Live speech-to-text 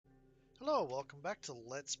Hello, welcome back to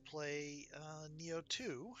Let's Play Nioh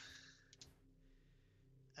 2.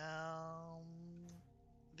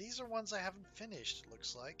 These are ones I haven't finished, it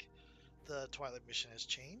looks like. The Twilight mission has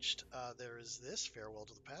changed. There is this, Farewell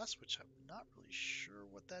to the Past, which I'm not really sure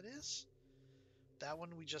what that is. That one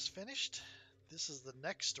we just finished. This is the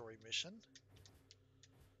next story mission.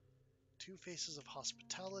 Two Faces of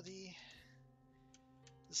Hospitality.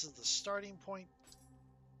 This is the starting point.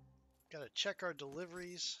 Gotta check our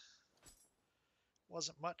deliveries.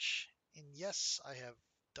 Wasn't much. And yes, I have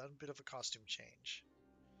done a bit of a costume change.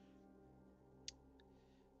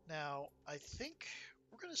 Now, I think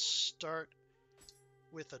we're going to start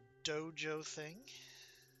with a dojo thing.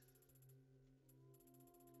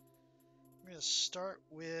 We're going to start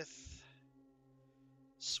with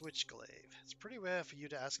Switchglaive. It's pretty rare for you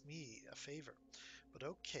to ask me a favor, but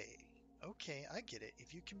okay. Okay, I get it.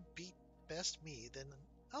 If you can beat best me, then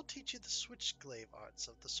I'll teach you the Switchglaive arts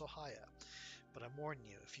of the Sohaya. But I'm warning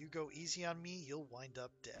you, if you go easy on me, you'll wind up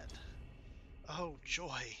dead. Oh,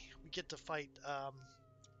 joy. We get to fight,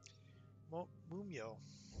 Mumyo.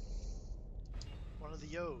 One of the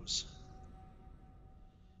Yos.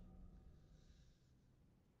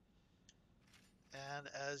 And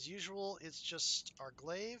as usual, it's just our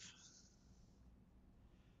glaive.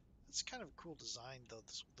 It's kind of a cool design, though,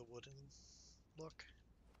 the wooden look.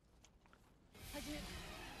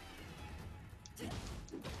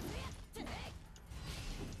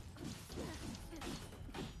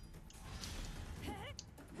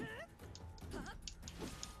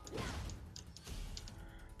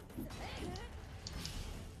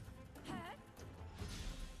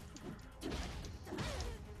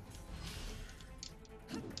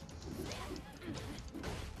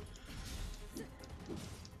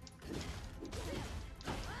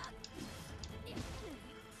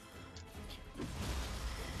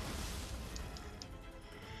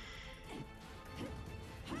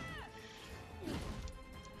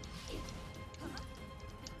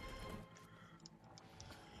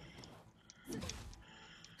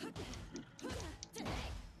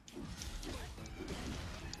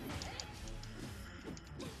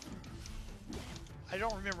 I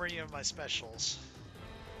don't remember any of my specials.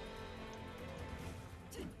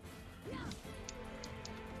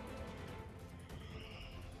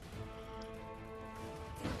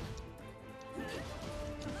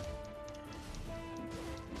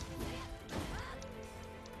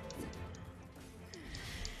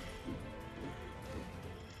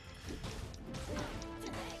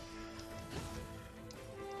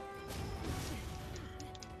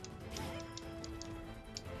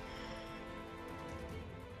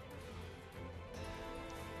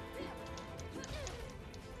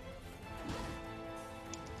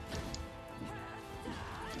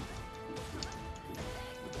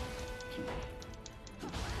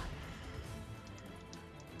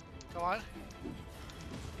 Go on.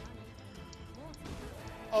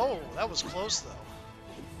 Oh, that was close, though.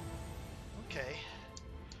 Okay.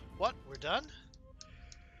 What? We're done?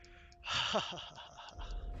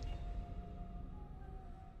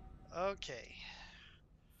 Okay.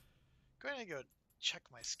 Going to go check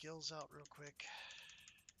my skills out real quick.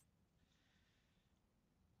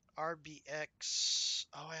 RBX.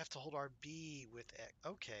 Oh, I have to hold RB with X.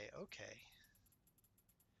 Okay, okay.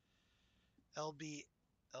 LBX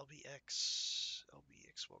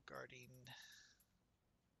while guarding.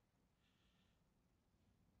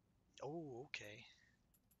 Oh, okay.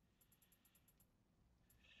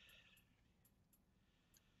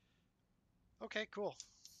 Okay, cool.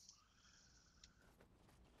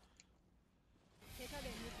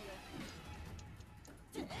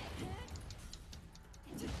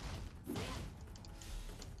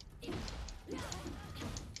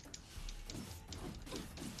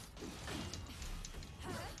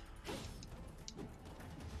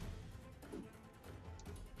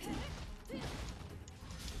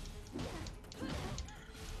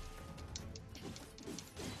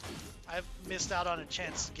 I've missed out on a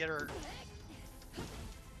chance to get her.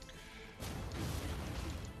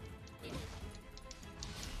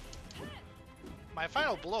 My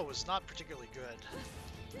final blow was not particularly good.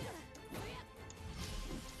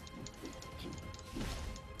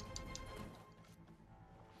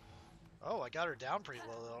 Oh, I got her down pretty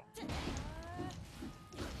low, though.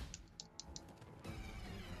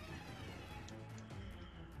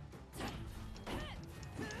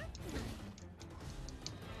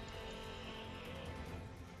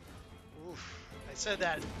 Oof, I said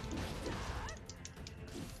that.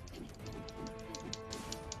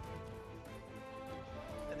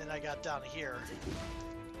 And then I got down here.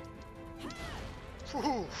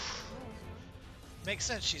 Whew. Makes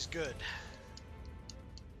sense, she's good.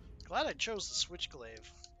 Glad I chose the Switchglaive.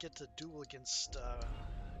 Get to duel against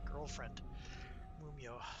girlfriend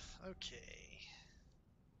Mumyo. Okay.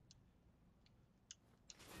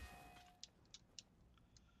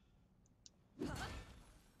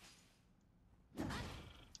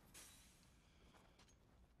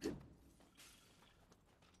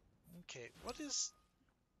 Okay, what is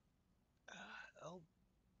L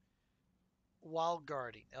while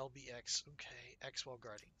guarding? LBX. Okay, X while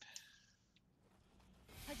guarding.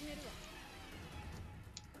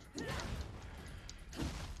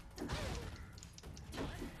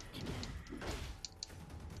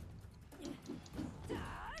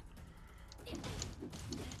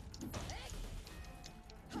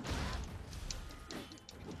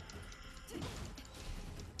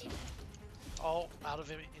 Oh, out of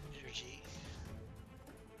energy.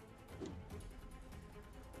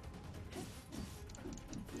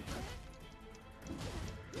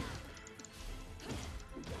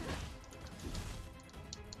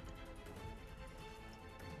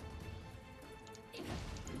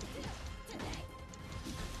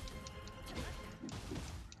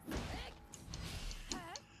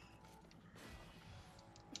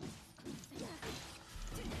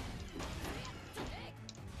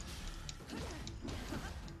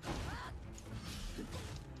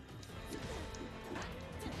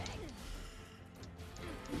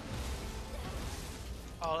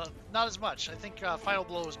 Not as much. I think Final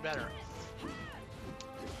Blow is better.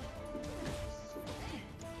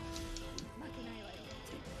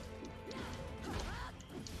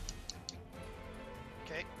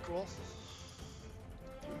 Okay, cool.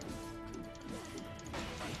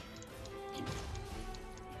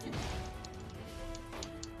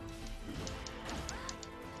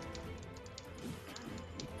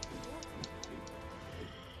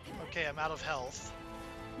 Okay, I'm out of health.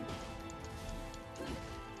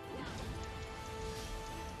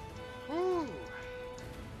 Woo!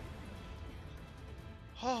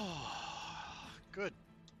 Oh, good.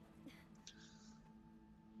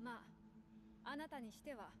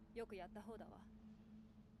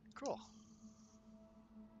 Cool.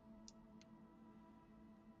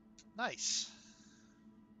 Nice.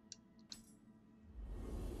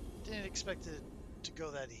 Didn't expect it to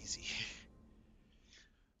go that easy.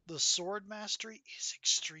 The sword mastery is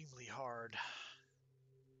extremely hard.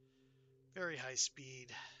 Very high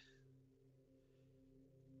speed.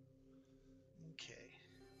 Okay.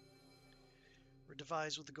 Were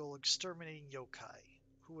devised with the goal of exterminating yokai.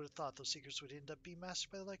 Who would have thought those secrets would end up being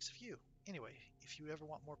mastered by the likes of you? Anyway, if you ever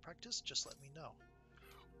want more practice, just let me know.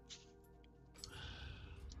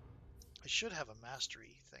 I should have a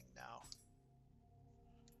mastery thing now.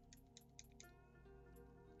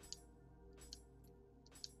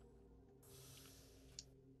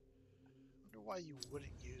 Wonder why you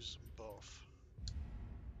wouldn't use them both.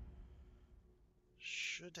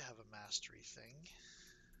 Should have a mastery thing.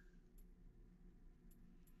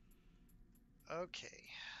 Okay.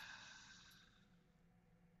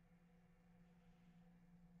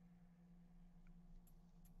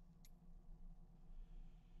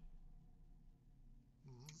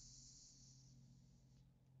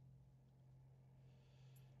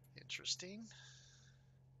 Interesting.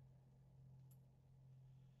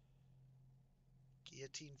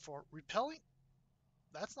 Guillotine for repelling?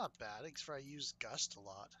 That's not bad, except for I use Gust a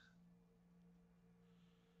lot.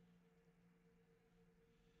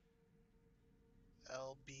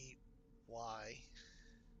 LBY.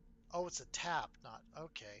 Oh, it's a tap, not...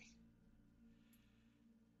 Okay.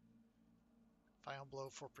 Final blow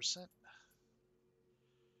 4%.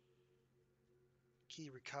 Key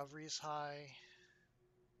recovery is high.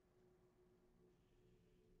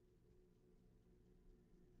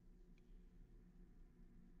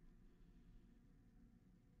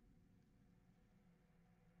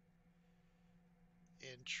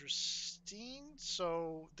 Interesting.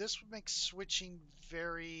 So this would make switching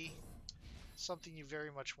very... something you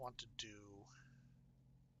very much want to do.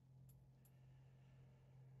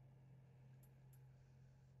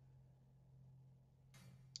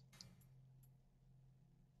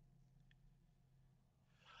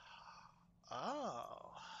 Oh.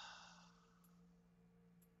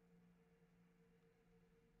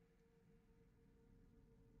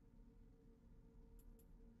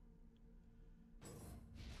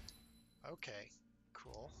 Okay,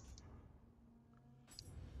 cool.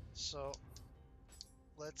 So,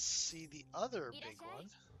 let's see the other big one.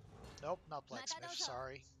 Nope, not blacksmith,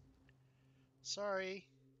 sorry. Sorry.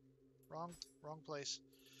 Wrong place.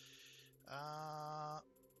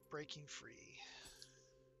 Breaking free.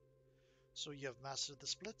 So you have mastered the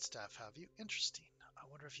split staff, have you? Interesting. I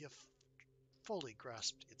wonder if you have fully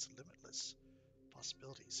grasped its limitless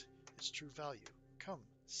possibilities. its true value. Come,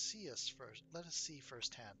 see us first. Let us see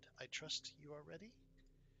firsthand. I trust you are ready?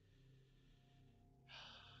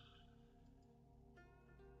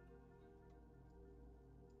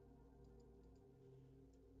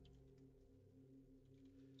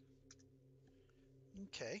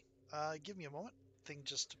 Okay, give me a moment. Thing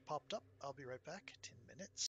just popped up. I'll be right back. 10 minutes.